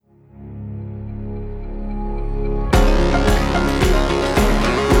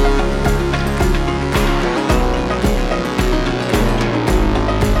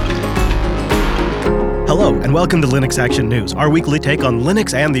and welcome to Linux Action News, our weekly take on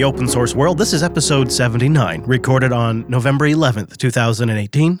Linux and the open source world. This is episode 79, recorded on November 11th,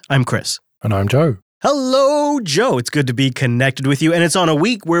 2018. I'm Chris. And I'm Joe. Hello, Joe. It's good to be connected with you, and it's on a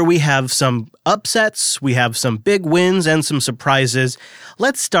week where we have some upsets, we have some big wins, and some surprises.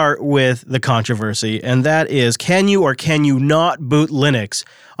 Let's start with the controversy, and that is, can you or can you not boot Linux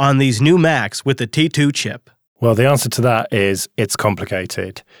on these new Macs with the T2 chip? Well, the answer to that is it's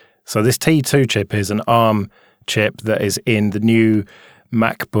complicated. So this T2 chip is an ARM chip that is in the new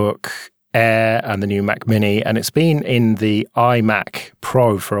MacBook Air and the new Mac Mini, and it's been in the iMac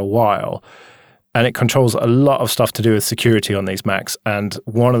Pro for a while. And it controls a lot of stuff to do with security on these Macs. And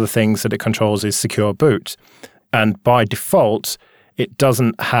one of the things that it controls is secure boot. And by default, it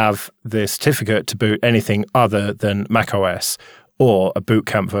doesn't have the certificate to boot anything other than macOS or a boot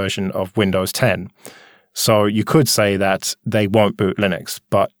camp version of Windows 10. So you could say that they won't boot Linux,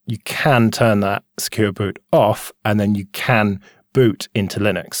 but you can turn that secure boot off and then you can boot into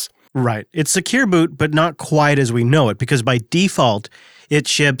Linux. Right. It's secure boot, but not quite as we know it, because by default, it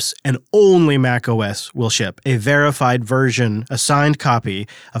ships and only macOS will ship. A verified version, a signed copy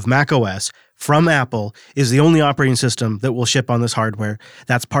of macOS from Apple is the only operating system that will ship on this hardware.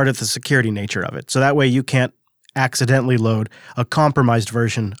 That's part of the security nature of it. So that way you can't accidentally load a compromised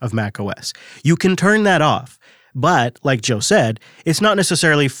version of macOS. You can turn that off. But, like Joe said, it's not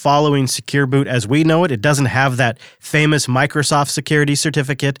necessarily following Secure Boot as we know it. It doesn't have that famous Microsoft security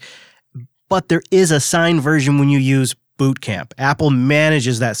certificate. But there is a signed version when you use Boot Camp. Apple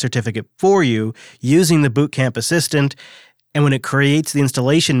manages that certificate for you using the Boot Camp Assistant. And when it creates the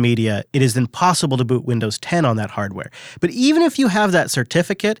installation media, it is then possible to boot Windows 10 on that hardware. But even if you have that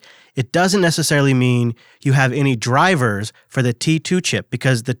certificate, it doesn't necessarily mean you have any drivers for the T2 chip,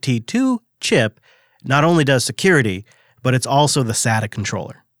 because the T2 chip not only does security, but it's also the SATA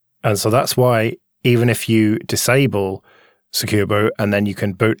controller. And so that's why even if you disable Secure Boot and then you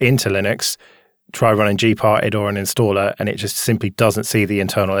can boot into Linux, try running gparted or an installer, and it just simply doesn't see the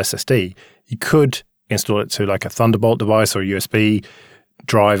internal SSD, you could install it to like a Thunderbolt device or a USB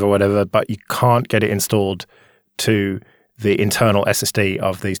drive or whatever, but you can't get it installed to the internal SSD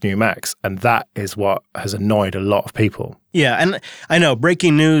of these new Macs. And that is what has annoyed a lot of people. Yeah, and I know,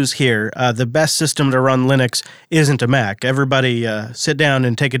 breaking news here, the best system to run Linux isn't a Mac. Everybody sit down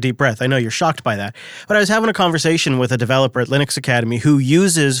and take a deep breath. I know you're shocked by that. But I was having a conversation with a developer at Linux Academy who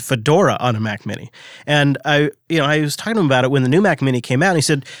uses Fedora on a Mac Mini. And I was talking to him about it when the new Mac Mini came out, and he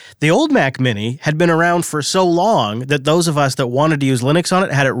said the old Mac Mini had been around for so long that those of us that wanted to use Linux on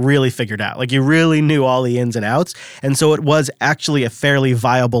it had it really figured out. Like, you really knew all the ins and outs. And so it was actually a fairly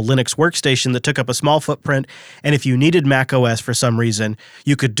viable Linux workstation that took up a small footprint. And if you needed Mac OS for some reason,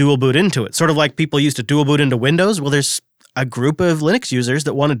 you could dual boot into it. Sort of like people used to dual boot into Windows. Well, there's a group of Linux users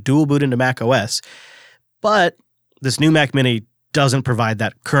that want to dual boot into Mac OS. But this new Mac Mini doesn't provide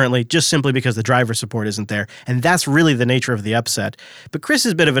that currently, just simply because the driver support isn't there. And that's really the nature of the upset. But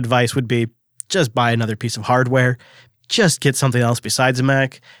Chris's bit of advice would be just buy another piece of hardware. Just get something else besides a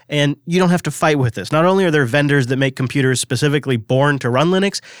Mac, and you don't have to fight with this. Not only are there vendors that make computers specifically born to run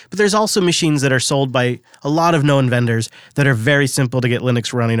Linux, but there's also machines that are sold by a lot of known vendors that are very simple to get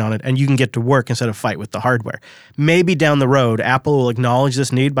Linux running on it, and you can get to work instead of fight with the hardware. Maybe down the road, Apple will acknowledge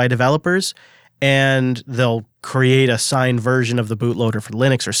this need by developers, and they'll create a signed version of the bootloader for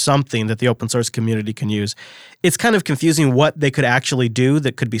Linux or something that the open source community can use. It's kind of confusing what they could actually do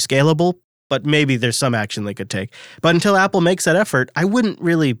that could be scalable, but maybe there's some action they could take. But until Apple makes that effort, I wouldn't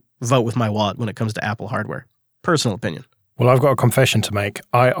really vote with my wallet when it comes to Apple hardware. Personal opinion. Well, I've got a confession to make.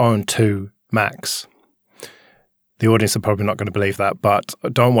 I own 2 Macs. The audience are probably not going to believe that, but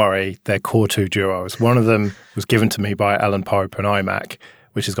don't worry, they're Core 2 Duos. One of them was given to me by Alan Pope, an iMac,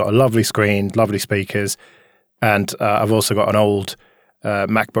 which has got a lovely screen, lovely speakers, and I've also got an old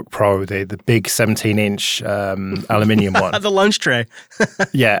MacBook Pro, the big 17-inch aluminium one. The lunch tray.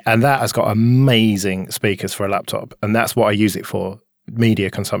 Yeah, and that has got amazing speakers for a laptop, and that's what I use it for,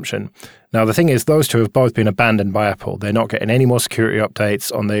 media consumption. Now, the thing is, those 2 have both been abandoned by Apple. They're not getting any more security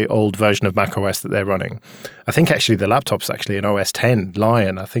updates on the old version of macOS that they're running. I think actually the laptop's actually an OS 10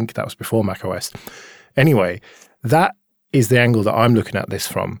 Lion. I think that was before macOS. Anyway, that is the angle that I'm looking at this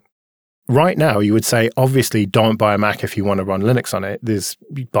from. Right now, you would say, obviously, don't buy a Mac if you want to run Linux on it.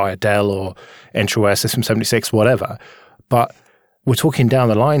 You buy a Dell or EntreOS, System76, whatever. But we're talking down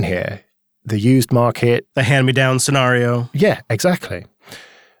the line here, the used market. The hand-me-down scenario. Yeah, exactly.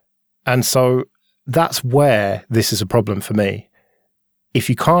 And so that's where this is a problem for me. If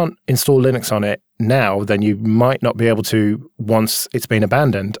you can't install Linux on it now, then you might not be able to once it's been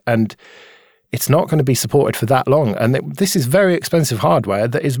abandoned. And it's not going to be supported for that long. And this is very expensive hardware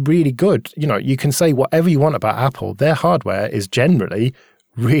that is really good. You know, you can say whatever you want about Apple. Their hardware is generally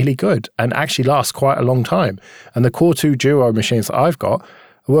really good and actually lasts quite a long time. And the Core 2 Duo machines that I've got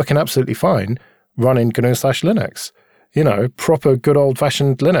are working absolutely fine running GNU/Linux. You know, proper good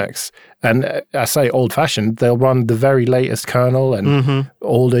old-fashioned Linux. And I say old-fashioned, they'll run the very latest kernel and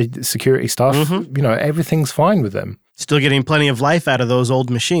all the security stuff. You know, everything's fine with them. Still getting plenty of life out of those old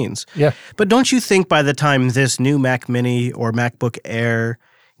machines. Yeah. But don't you think by the time this new Mac Mini or MacBook Air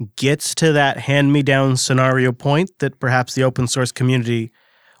gets to that hand-me-down scenario point that perhaps the open source community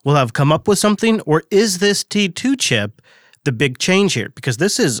will have come up with something? Or is this T2 chip the big change here? Because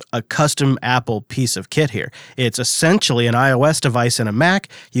this is a custom Apple piece of kit here. It's essentially an iOS device in a Mac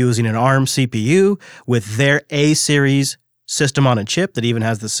using an ARM CPU with their A-series system on a chip that even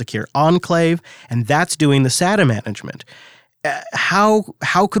has the secure enclave, and that's doing the SATA management. How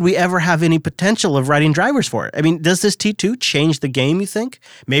could we ever have any potential of writing drivers for it? I mean, does this T2 change the game, you think?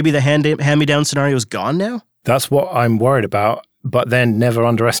 Maybe the hand-me-down scenario is gone now? That's what I'm worried about. But then never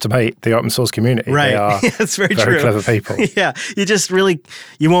underestimate the open source community. Right. They are That's very very true. clever people. Yeah.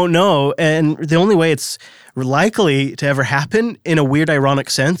 You won't know. And the only way it's likely to ever happen in a weird, ironic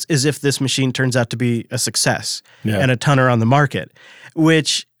sense is if this machine turns out to be a success and a ton are on the market,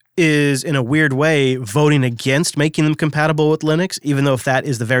 which is in a weird way voting against making them compatible with Linux, even though if that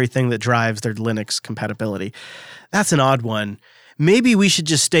is the very thing that drives their Linux compatibility. That's an odd one. Maybe we should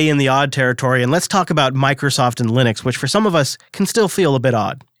just stay in the odd territory and let's talk about Microsoft and Linux, which for some of us can still feel a bit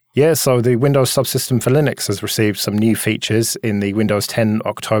odd. Yeah, so the Windows subsystem for Linux has received some new features in the Windows 10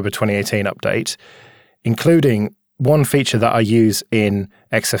 October 2018 update, including one feature that I use in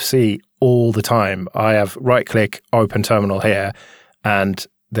XFC all the time. I have right-click, open terminal here, and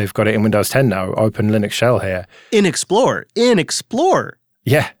they've got it in Windows 10 now, open Linux shell here. In Explorer?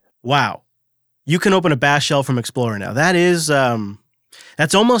 Yeah. Wow. You can open a bash shell from Explorer now. That is,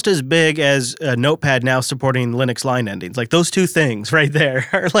 that's almost as big as Notepad now supporting Linux line endings. Like those two things right there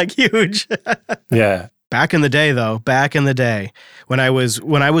are like huge. Yeah. Back in the day, though, when I was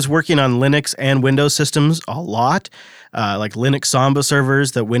working on Linux and Windows systems a lot, like Linux Samba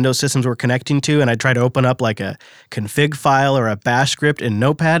servers that Windows systems were connecting to, and I'd try to open up like a config file or a bash script in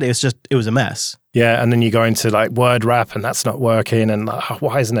Notepad, it was a mess. Yeah, and then you go into like word wrap and that's not working and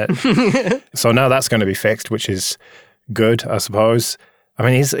why isn't it? So now that's going to be fixed, which is good, I suppose. I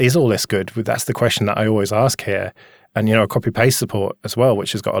mean, is all this good? That's the question that I always ask here. And, you know, copy-paste support as well,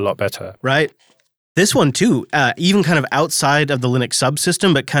 which has got a lot better. Right. This one, too, even kind of outside of the Linux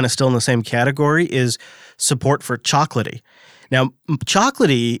subsystem, but kind of still in the same category, is support for Chocolatey. Now,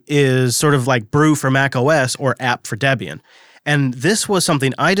 Chocolatey is sort of like Brew for Mac OS or app for Debian. And this was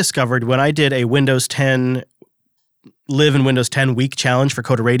something I discovered when I did a Windows 10 Live in Windows 10 week challenge for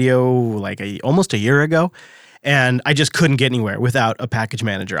Coder Radio like almost a year ago. And I just couldn't get anywhere without a package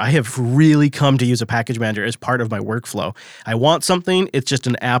manager. I have really come to use a package manager as part of my workflow. I want something, it's just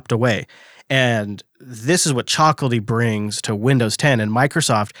an apt away. And this is what Chocolatey brings to Windows 10. And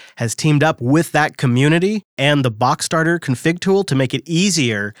Microsoft has teamed up with that community and the box starter config tool to make it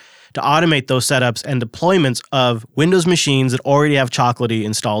easier to automate those setups and deployments of Windows machines that already have Chocolatey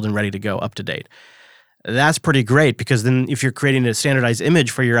installed and ready to go up to date. That's pretty great because then if you're creating a standardized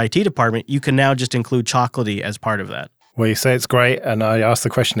image for your IT department, you can now just include Chocolatey as part of that. Well, you say it's great, and I ask the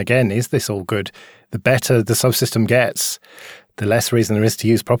question again, is this all good? The better the subsystem gets, the less reason there is to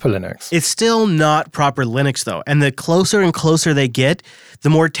use proper Linux. It's still not proper Linux, though. And the closer and closer they get, the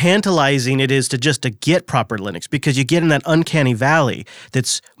more tantalizing it is to get proper Linux, because you get in that uncanny valley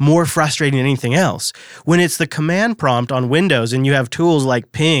that's more frustrating than anything else. When it's the command prompt on Windows and you have tools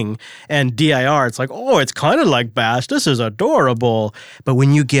like ping and dir, it's like, oh, it's kind of like bash. This is adorable. But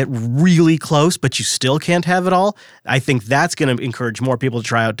when you get really close, but you still can't have it all, I think that's going to encourage more people to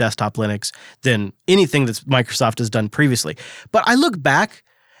try out desktop Linux than anything that Microsoft has done previously. But I look back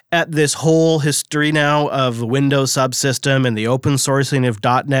at this whole history now of the Windows subsystem and the open sourcing of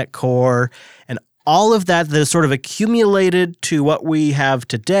 .NET Core and all of that has sort of accumulated to what we have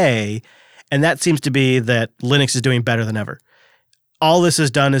today, and that seems to be that Linux is doing better than ever. All this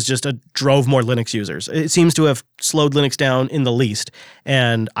has done is just drove more Linux users. It seems to have slowed Linux down in the least,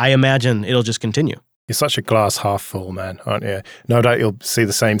 and I imagine it'll just continue. You're such a glass half full, man, aren't you? No doubt you'll see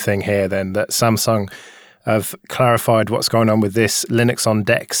the same thing here then, that Samsung have clarified what's going on with this Linux on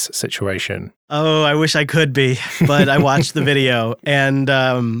DeX situation. Oh, I wish I could be, but I watched the video and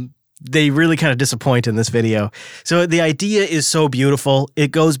they really kind of disappoint in this video. So the idea is so beautiful.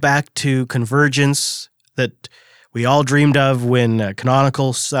 It goes back to convergence that we all dreamed of when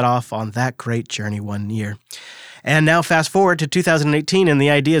Canonical set off on that great journey one year. And now fast forward to 2018 and the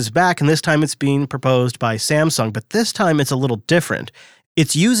idea is back, and this time it's being proposed by Samsung, but this time it's a little different.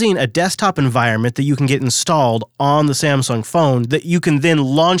 It's using a desktop environment that you can get installed on the Samsung phone that you can then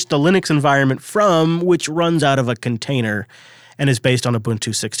launch the Linux environment from, which runs out of a container and is based on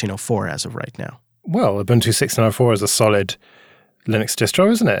Ubuntu 16.04 as of right now. Well, Ubuntu 16.04 is a solid Linux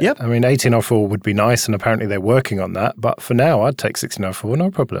distro, isn't it? Yep. I mean, 18.04 would be nice, and apparently they're working on that. But for now, I'd take 16.04, no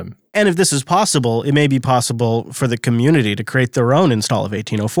problem. And if this is possible, it may be possible for the community to create their own install of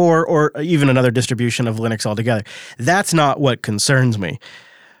 18.04 or even another distribution of Linux altogether. That's not what concerns me.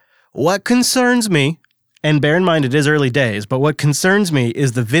 What concerns me, and bear in mind it is early days, but what concerns me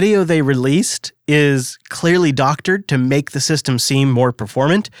is the video they released is clearly doctored to make the system seem more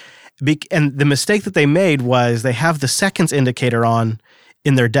performant. And the mistake that they made was they have the seconds indicator on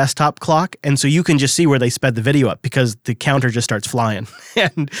in their desktop clock, and so you can just see where they sped the video up because the counter just starts flying.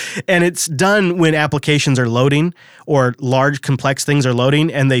 and it's done when applications are loading or large complex things are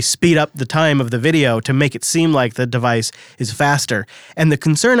loading, and they speed up the time of the video to make it seem like the device is faster. And the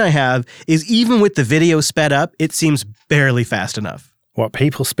concern I have is even with the video sped up, it seems barely fast enough. What,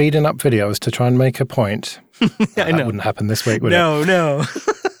 people speeding up videos to try and make a point? I know. That wouldn't happen this week, would it? No.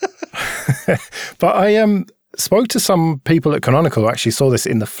 But I spoke to some people at Canonical who actually saw this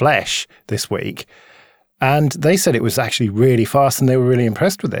in the flesh this week, and they said it was actually really fast and they were really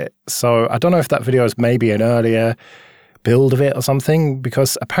impressed with it. So I don't know if that video is maybe an earlier build of it or something,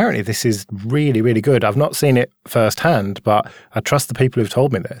 because apparently this is really, really good. I've not seen it firsthand, but I trust the people who've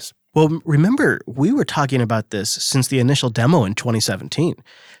told me this. Well, remember, we were talking about this since the initial demo in 2017.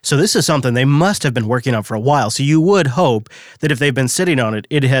 So this is something they must have been working on for a while. So you would hope that if they've been sitting on it,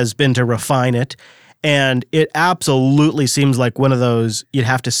 it has been to refine it. And it absolutely seems like one of those, you'd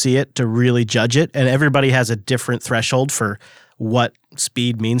have to see it to really judge it. And everybody has a different threshold for what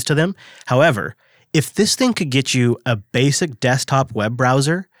speed means to them. However, if this thing could get you a basic desktop web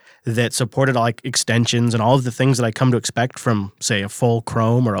browser that supported like extensions and all of the things that I come to expect from, say, a full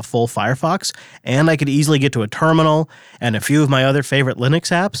Chrome or a full Firefox, and I could easily get to a terminal and a few of my other favorite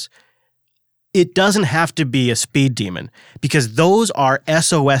Linux apps, it doesn't have to be a speed demon, because those are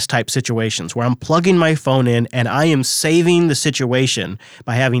SOS type situations where I'm plugging my phone in and I am saving the situation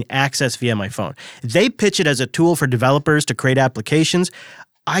by having access via my phone. They pitch it as a tool for developers to create applications.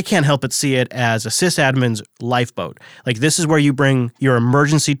 I can't help but see it as a sysadmin's lifeboat. Like, this is where you bring your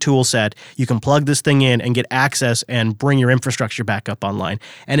emergency tool set. You can plug this thing in and get access and bring your infrastructure back up online.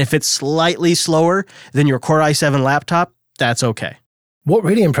 And if it's slightly slower than your Core i7 laptop, that's okay. What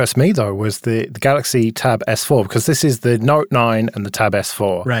really impressed me, though, was the Galaxy Tab S4, because this is the Note 9 and the Tab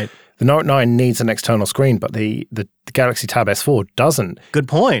S4. Right. The Note 9 needs an external screen, but the Galaxy Tab S4 doesn't. Good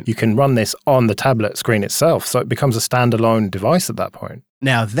point. You can run this on the tablet screen itself, so it becomes a standalone device at that point.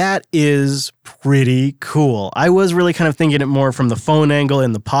 Now, that is pretty cool. I was really kind of thinking it more from the phone angle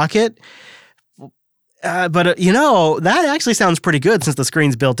in the pocket. But that actually sounds pretty good since the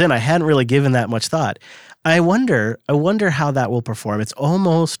screen's built in. I hadn't really given that much thought. I wonder how that will perform. It's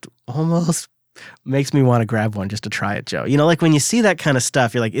almost makes me want to grab one just to try it, Joe. You know, like when you see that kind of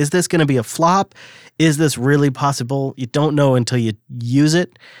stuff, you're like, is this going to be a flop? Is this really possible? You don't know until you use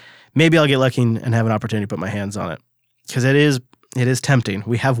it. Maybe I'll get lucky and have an opportunity to put my hands on it, because it is tempting.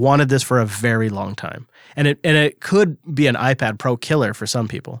 We have wanted this for a very long time. And it could be an iPad Pro killer for some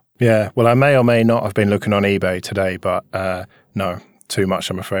people. Yeah, well, I may or may not have been looking on eBay today, but no, too much,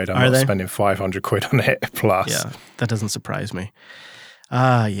 I'm afraid. I'm not spending 500 quid on it plus. Yeah, that doesn't surprise me.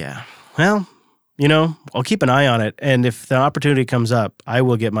 Yeah. Well, I'll keep an eye on it. And if the opportunity comes up, I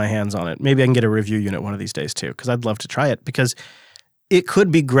will get my hands on it. Maybe I can get a review unit one of these days too, because I'd love to try it, because it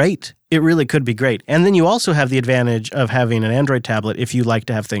could be great. It really could be great. And then you also have the advantage of having an Android tablet if you like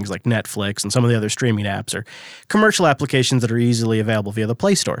to have things like Netflix and some of the other streaming apps or commercial applications that are easily available via the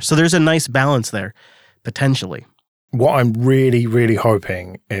Play Store. So there's a nice balance there, potentially. What I'm really, really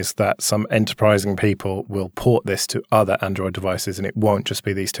hoping is that some enterprising people will port this to other Android devices and it won't just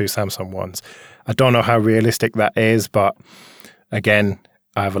be these two Samsung ones. I don't know how realistic that is, but again,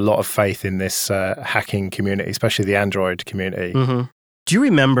 I have a lot of faith in this hacking community, especially the Android community. Mm-hmm. Do you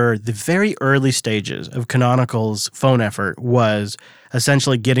remember the very early stages of Canonical's phone effort was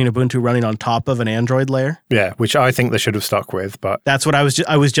essentially getting Ubuntu running on top of an Android layer? Yeah, which I think they should have stuck with, but... That's what I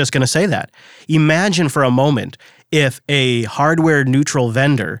was just going to say that. Imagine for a moment if a hardware-neutral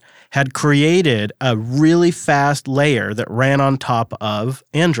vendor had created a really fast layer that ran on top of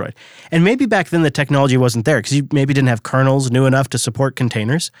Android. And maybe back then the technology wasn't there because you maybe didn't have kernels new enough to support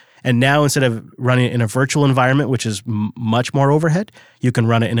containers. And now instead of running it in a virtual environment, which is much more overhead, you can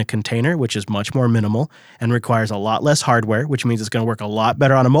run it in a container, which is much more minimal and requires a lot less hardware, which means it's going to work a lot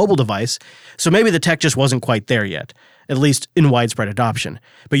better on a mobile device. So maybe the tech just wasn't quite there yet, at least in widespread adoption.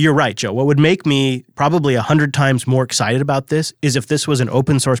 But you're right, Joe. What would make me probably 100 times more excited about this is if this was an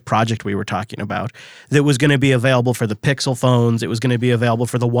open source project we were talking about that was going to be available for the Pixel phones, it was going to be available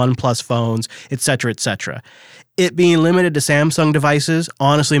for the OnePlus phones, et cetera, et cetera. It being limited to Samsung devices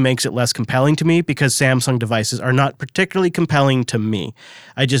honestly makes it less compelling to me because Samsung devices are not particularly compelling to me.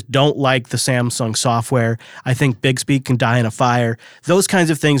 I just don't like the Samsung software. I think Bixby can die in a fire. Those kinds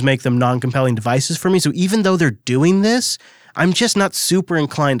of things make them non-compelling devices for me. So even though they're doing this, I'm just not super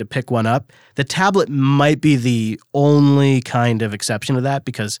inclined to pick one up. The tablet might be the only kind of exception to that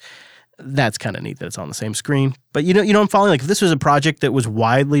because that's kind of neat that it's on the same screen. But you know I'm following? Like if this was a project that was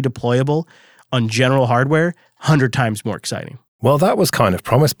widely deployable on general hardware, 100 times more exciting. Well, that was kind of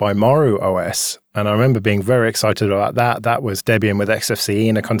promised by Maru OS, and I remember being very excited about that. That was Debian with XFCE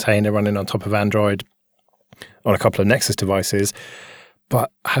in a container running on top of Android on a couple of Nexus devices,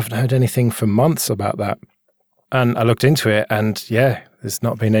 but I haven't heard anything for months about that. And I looked into it, and yeah, there's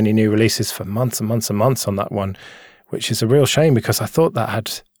not been any new releases for months and months and months on that one, which is a real shame because I thought that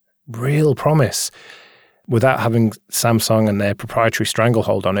had real promise. Without having Samsung and their proprietary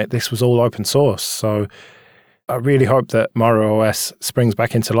stranglehold on it, this was all open source. So I really hope that Maru OS springs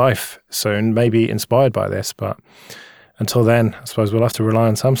back into life soon, maybe inspired by this. But until then, I suppose we'll have to rely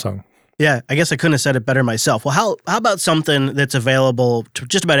on Samsung. Yeah, I guess I couldn't have said it better myself. Well, how about something that's available to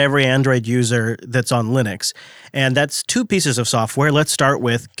just about every Android user that's on Linux? And that's two pieces of software. Let's start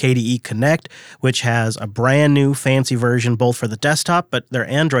with KDE Connect, which has a brand new fancy version both for the desktop, but their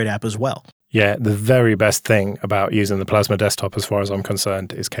Android app as well. Yeah, the very best thing about using the Plasma desktop, as far as I'm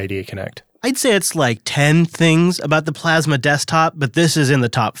concerned, is KDE Connect. I'd say it's like 10 things about the Plasma desktop, but this is in the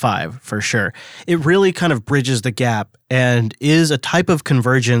top 5 for sure. It really kind of bridges the gap and is a type of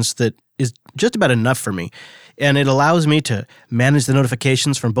convergence that is just about enough for me. And it allows me to manage the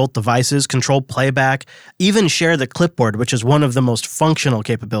notifications from both devices, control playback, even share the clipboard, which is one of the most functional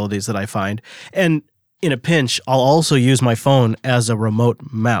capabilities that I find. And in a pinch, I'll also use my phone as a remote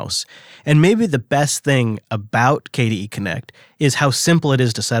mouse. And maybe the best thing about KDE Connect is how simple it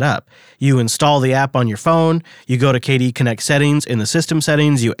is to set up. You install the app on your phone, you go to KDE Connect settings, in the system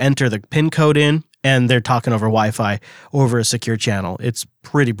settings, you enter the PIN code in, and they're talking over Wi-Fi over a secure channel. It's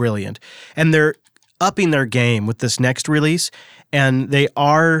pretty brilliant. And they're upping their game with this next release, and they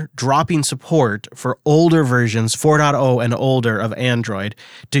are dropping support for older versions, 4.0 and older of Android,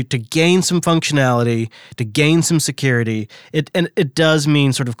 to gain some functionality, to gain some security. It does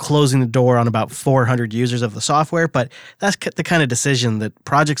mean sort of closing the door on about 400 users of the software, but that's the kind of decision that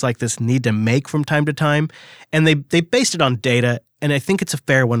projects like this need to make from time to time, and they based it on data, and I think it's a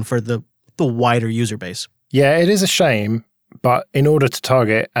fair one for the wider user base. Yeah, it is a shame, but in order to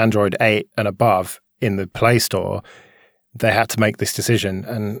target Android 8 and above in the Play Store, they had to make this decision.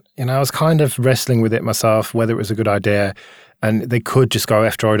 And, I was kind of wrestling with it myself, whether it was a good idea. And they could just go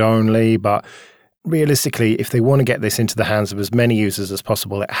F-Droid only, but realistically, if they want to get this into the hands of as many users as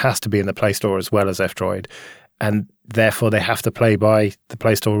possible, it has to be in the Play Store as well as F-Droid. And therefore, they have to play by the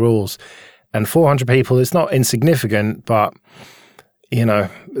Play Store rules. And 400 people is not insignificant, but,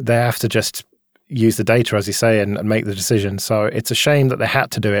 they have to just use the data, as you say, and make the decision. So it's a shame that they had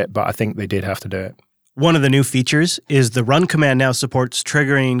to do it, but I think they did have to do it. One of the new features is the run command now supports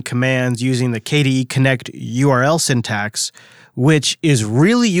triggering commands using the KDE Connect URL syntax, which is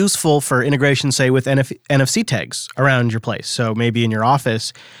really useful for integration, say, with NFC tags around your place. So maybe in your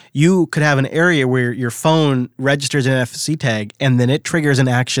office, you could have an area where your phone registers an NFC tag and then it triggers an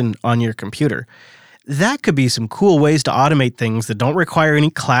action on your computer. That could be some cool ways to automate things that don't require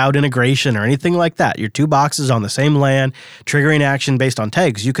any cloud integration or anything like that. Your two boxes on the same LAN, triggering action based on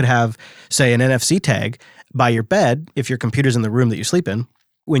tags. You could have, say, an NFC tag by your bed if your computer's in the room that you sleep in.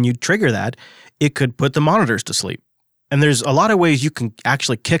 When you trigger that, it could put the monitors to sleep. And there's a lot of ways you can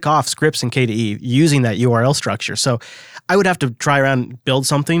actually kick off scripts in KDE using that URL structure. So I would have to try around and build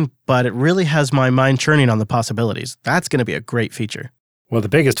something, but it really has my mind churning on the possibilities. That's going to be a great feature. Well, the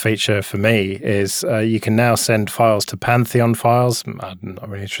biggest feature for me is you can now send files to Pantheon files. I'm not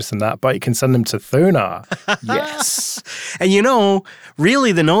really interested in that, but you can send them to Thunar. Yes. And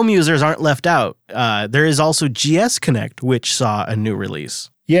really the GNOME users aren't left out. There is also GS Connect, which saw a new release.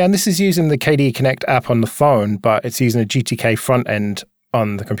 Yeah, and this is using the KDE Connect app on the phone, but it's using a GTK front end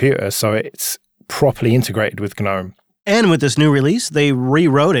on the computer, so it's properly integrated with GNOME. And with this new release, they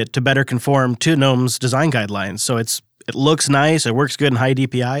rewrote it to better conform to GNOME's design guidelines. So it looks nice, it works good in high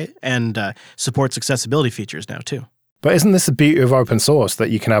DPI, and supports accessibility features now too. But isn't this the beauty of open source, that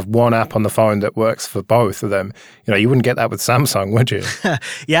you can have one app on the phone that works for both of them? You wouldn't get that with Samsung, would you?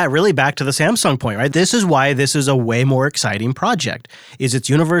 Yeah, really back to the Samsung point, right? This is why this is a way more exciting project, is it's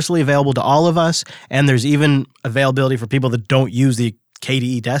universally available to all of us, and there's even availability for people that don't use the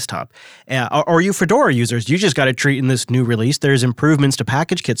KDE desktop. Or you Fedora users, you just got a treat in this new release. There's improvements to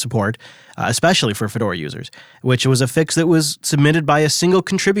PackageKit support, especially for Fedora users, which was a fix that was submitted by a single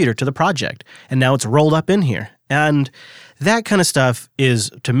contributor to the project, and now it's rolled up in here. And that kind of stuff is,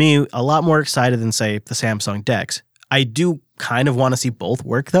 to me, a lot more excited than, say, the Samsung DeX. I do kind of want to see both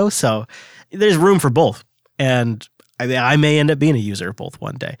work, though, so there's room for both. And I may end up being a user of both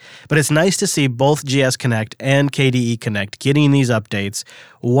one day. But it's nice to see both GS Connect and KDE Connect getting these updates.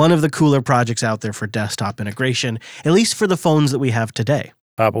 One of the cooler projects out there for desktop integration, at least for the phones that we have today.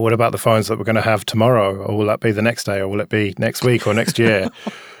 But what about the phones that we're going to have tomorrow? Or will that be the next day? Or will it be next week or next year?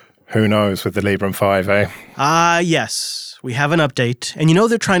 Who knows with the Librem 5, eh? Yes. We have an update. And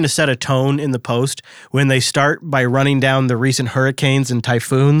they're trying to set a tone in the post when they start by running down the recent hurricanes and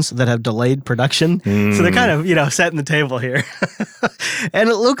typhoons that have delayed production. So they're kind of, setting the table here. And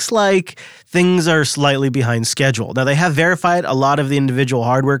it looks like things are slightly behind schedule. Now, they have verified a lot of the individual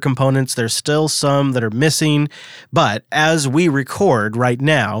hardware components. There's still some that are missing. But as we record right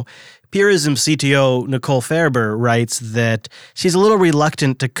now, Purism CTO Nicole Ferber writes that she's a little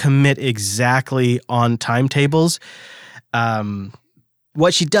reluctant to commit exactly on timetables.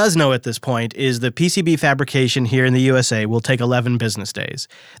 What she does know at this point is the PCB fabrication here in the USA will take 11 business days.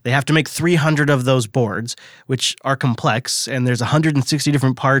 They have to make 300 of those boards, which are complex, and there's 160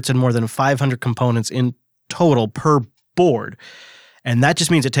 different parts and more than 500 components in total per board. And that just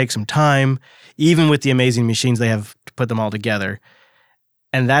means it takes some time, even with the amazing machines they have to put them all together.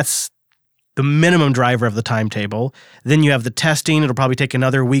 And that's the minimum driver of the timetable. Then you have the testing. It'll probably take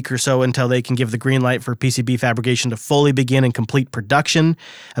another week or so until they can give the green light for PCB fabrication to fully begin and complete production.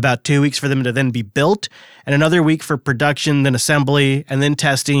 About 2 weeks for them to then be built, and another week for production, then assembly, and then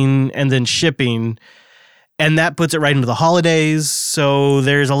testing, and then shipping. And that puts it right into the holidays. So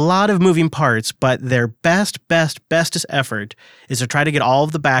there's a lot of moving parts, but their bestest effort is to try to get all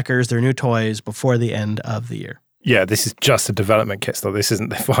of the backers their new toys before the end of the year. Yeah, this is just a development kit still. This isn't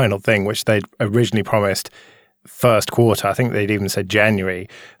the final thing, which they'd originally promised first quarter. I think they'd even said January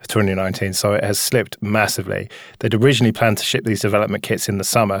of 2019, so it has slipped massively. They'd originally planned to ship these development kits in the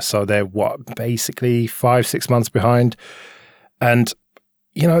summer, so they're, basically 5-6 months behind. And,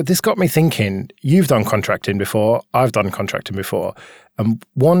 this got me thinking, you've done contracting before, I've done contracting before, and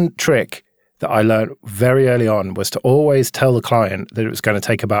one trick that I learned very early on was to always tell the client that it was going to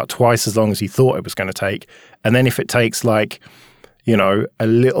take about twice as long as you thought it was going to take. And then if it takes a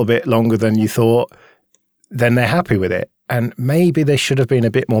little bit longer than you thought, then they're happy with it. And maybe they should have been a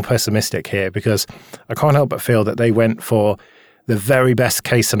bit more pessimistic here, because I can't help but feel that they went for the very best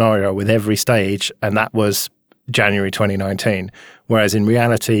case scenario with every stage, and that was January 2019. Whereas in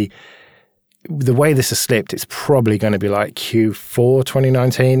reality, the way this has slipped, it's probably going to be like Q4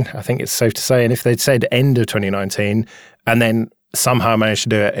 2019. I think it's safe to say. And if they'd said end of 2019 and then somehow managed to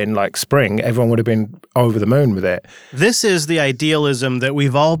do it in spring, everyone would have been over the moon with it. This is the idealism that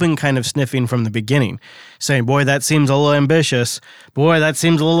we've all been kind of sniffing from the beginning, saying, boy, that seems a little ambitious. Boy,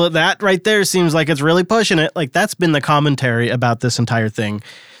 that right there seems like it's really pushing it. That's been the commentary about this entire thing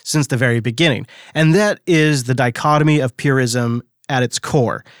since the very beginning. And that is the dichotomy of purism at its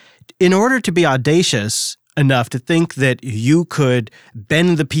core. In order to be audacious enough to think that you could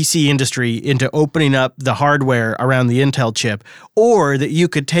bend the PC industry into opening up the hardware around the Intel chip, or that you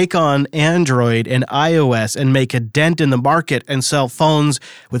could take on Android and iOS and make a dent in the market and sell phones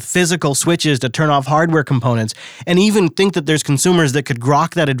with physical switches to turn off hardware components, and even think that there's consumers that could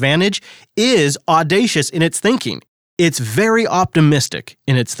grok that advantage, is audacious in its thinking. It's very optimistic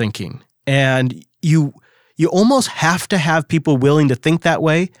in its thinking. And you almost have to have people willing to think that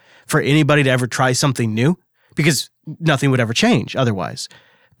way for anybody to ever try something new, because nothing would ever change otherwise.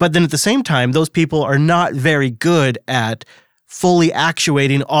 But then at the same time, those people are not very good at fully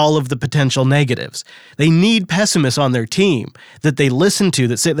actuating all of the potential negatives. They need pessimists on their team that they listen to,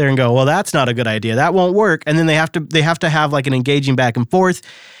 that sit there and go, well, that's not a good idea. That won't work. And then they have to have an engaging back and forth.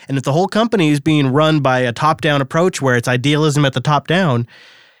 And if the whole company is being run by a top-down approach where it's idealism at the top down,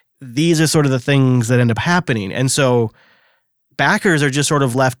 these are sort of the things that end up happening. And so backers are just sort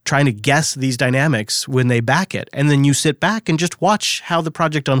of left trying to guess these dynamics when they back it. And then you sit back and just watch how the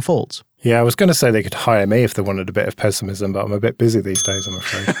project unfolds. Yeah, I was going to say they could hire me if they wanted a bit of pessimism, but I'm a bit busy these days, I'm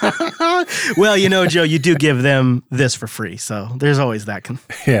afraid. Well, Joe, you do give them this for free, so there's always that.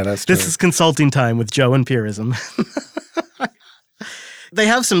 Yeah, that's true. This is consulting time with Joe and Purism. They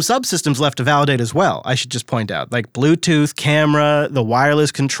have some subsystems left to validate as well, I should just point out, like Bluetooth, camera, the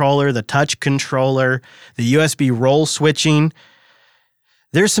wireless controller, the touch controller, the USB roll switching.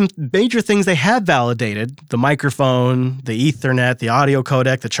 There's some major things they have validated: the microphone, the Ethernet, the audio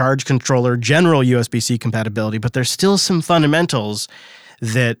codec, the charge controller, general USB-C compatibility, but there's still some fundamentals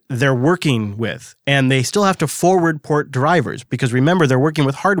that they're working with, and they still have to forward port drivers, because remember, they're working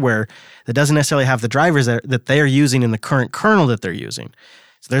with hardware that doesn't necessarily have the drivers that they're using in the current kernel that they're using.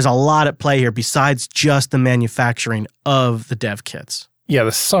 So there's a lot at play here besides just the manufacturing of the dev kits. Yeah,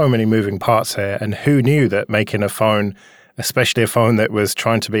 there's so many moving parts here, and who knew that making a phone, especially a phone that was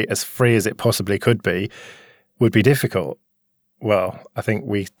trying to be as free as it possibly could be, would be difficult. Well, I think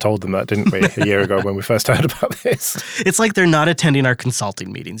we told them that, didn't we, a year ago when we first heard about this? It's like they're not attending our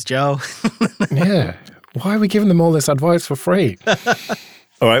consulting meetings, Joe. Yeah. Why are we giving them all this advice for free?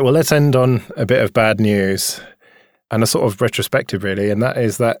 All right, well, let's end on a bit of bad news and a sort of retrospective, really, and that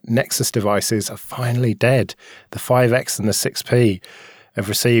is that Nexus devices are finally dead. The 5X and the 6P have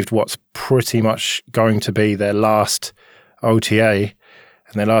received what's pretty much going to be their last OTA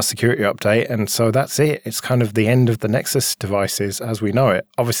and their last security update, and so that's it. It's kind of the end of the Nexus devices as we know it.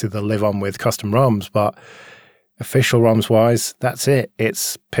 Obviously, they'll live on with custom ROMs, but official ROMs-wise, that's it.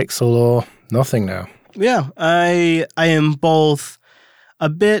 It's Pixel or nothing now. Yeah, I am both a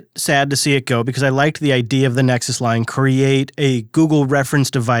bit sad to see it go, because I liked the idea of the Nexus line, create a Google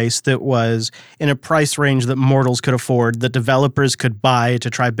reference device that was in a price range that mortals could afford, that developers could buy to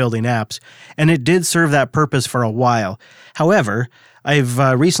try building apps, and it did serve that purpose for a while. However, I've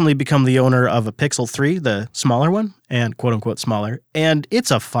recently become the owner of a Pixel 3, the smaller one, and quote-unquote smaller, and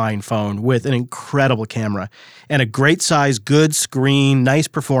it's a fine phone with an incredible camera and a great size, good screen, nice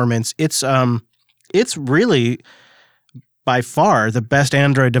performance. It's really by far the best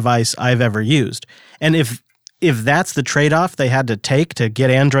Android device I've ever used. And if that's the trade-off they had to take to get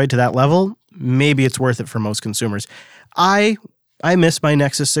Android to that level, maybe it's worth it for most consumers. I miss my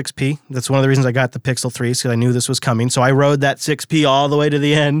Nexus 6P. That's one of the reasons I got the Pixel 3, because I knew this was coming. So I rode that 6P all the way to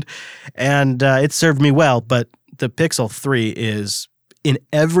the end, and it served me well. But the Pixel 3 is, in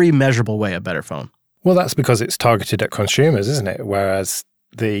every measurable way, a better phone. Well, that's because it's targeted at consumers, isn't it? Whereas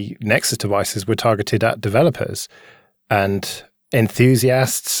the Nexus devices were targeted at developers and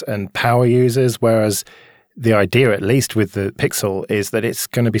enthusiasts and power users, whereas the idea, at least with the Pixel, is that it's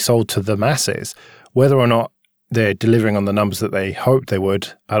going to be sold to the masses. Whether or not they're delivering on the numbers that they hoped they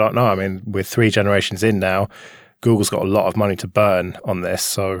would, I don't know. I mean, we're 3 generations in now. Google's got a lot of money to burn on this,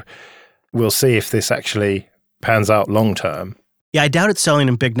 so we'll see if this actually pans out long term. Yeah, I doubt it's selling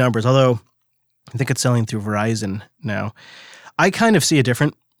in big numbers, although I think it's selling through Verizon now. I kind of see a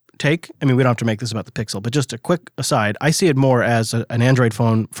different take. I mean, we don't have to make this about the Pixel, but just a quick aside, I see it more as an Android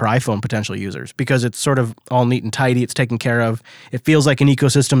phone for iPhone potential users, because it's sort of all neat and tidy. It's taken care of. It feels like an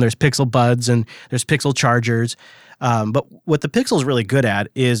ecosystem. There's Pixel Buds and there's Pixel chargers. But what the Pixel is really good at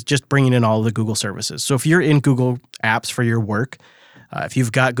is just bringing in all of the Google services. So if you're in Google Apps for your work, if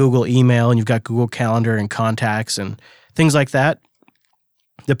you've got Google Email and you've got Google Calendar and Contacts and things like that,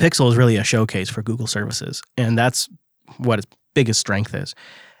 the Pixel is really a showcase for Google services. And that's what its biggest strength is.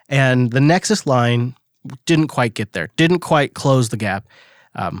 And the Nexus line didn't quite get there, didn't quite close the gap.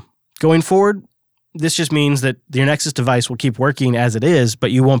 Going forward, this just means that your Nexus device will keep working as it is,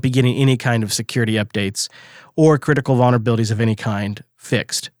 but you won't be getting any kind of security updates or critical vulnerabilities of any kind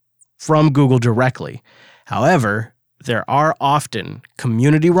fixed from Google directly. However, there are often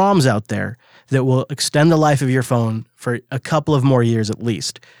community ROMs out there that will extend the life of your phone for a couple of more years at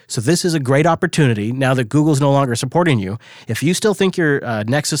least. So this is a great opportunity now that Google's no longer supporting you. If you still think your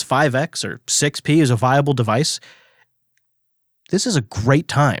Nexus 5X or 6P is a viable device, this is a great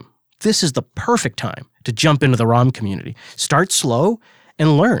time. This is the perfect time to jump into the ROM community. Start slow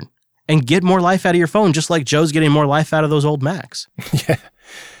and learn and get more life out of your phone, just like Joe's getting more life out of those old Macs.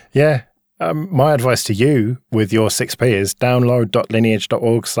 Yeah. My advice to you with your 6P is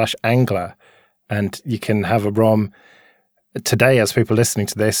download.lineage.org/angler, and you can have a ROM today, as people listening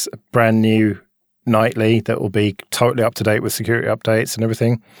to this, brand new nightly that will be totally up to date with security updates and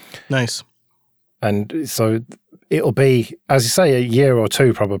everything. Nice. And so it'll be, as you say, a year or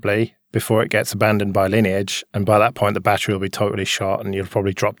two probably before it gets abandoned by Lineage. And by that point, the battery will be totally shot and you'll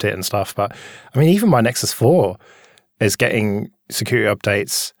probably dropped it and stuff. But I mean, even my Nexus 4 is getting security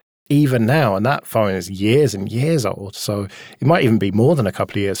updates even now, and that phone is years and years old. So it might even be more than a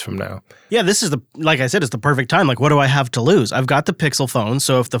couple of years from now. Yeah, this is like I said, it's the perfect time. Like, what do I have to lose? I've got the Pixel phone,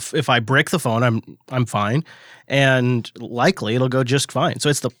 so if I brick the phone, I'm fine, and likely it'll go just fine. So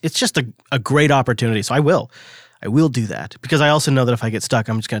it's just a great opportunity. So I will do that, because I also know that if I get stuck,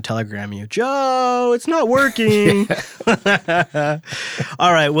 I'm just going to telegram you, Joe, it's not working.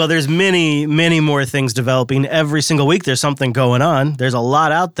 All right. Well, there's many, many more things developing every single week. There's something going on. There's a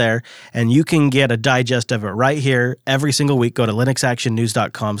lot out there, and you can get a digest of it right here every single week. Go to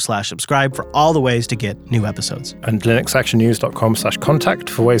linuxactionnews.com/subscribe for all the ways to get new episodes. And linuxactionnews.com/contact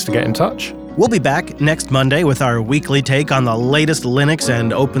for ways to get in touch. We'll be back next Monday with our weekly take on the latest Linux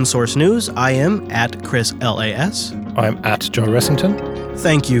and open source news. I am at Chris LAS. I'm at Joe Ressington.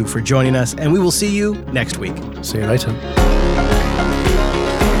 Thank you for joining us, and we will see you next week. See you later.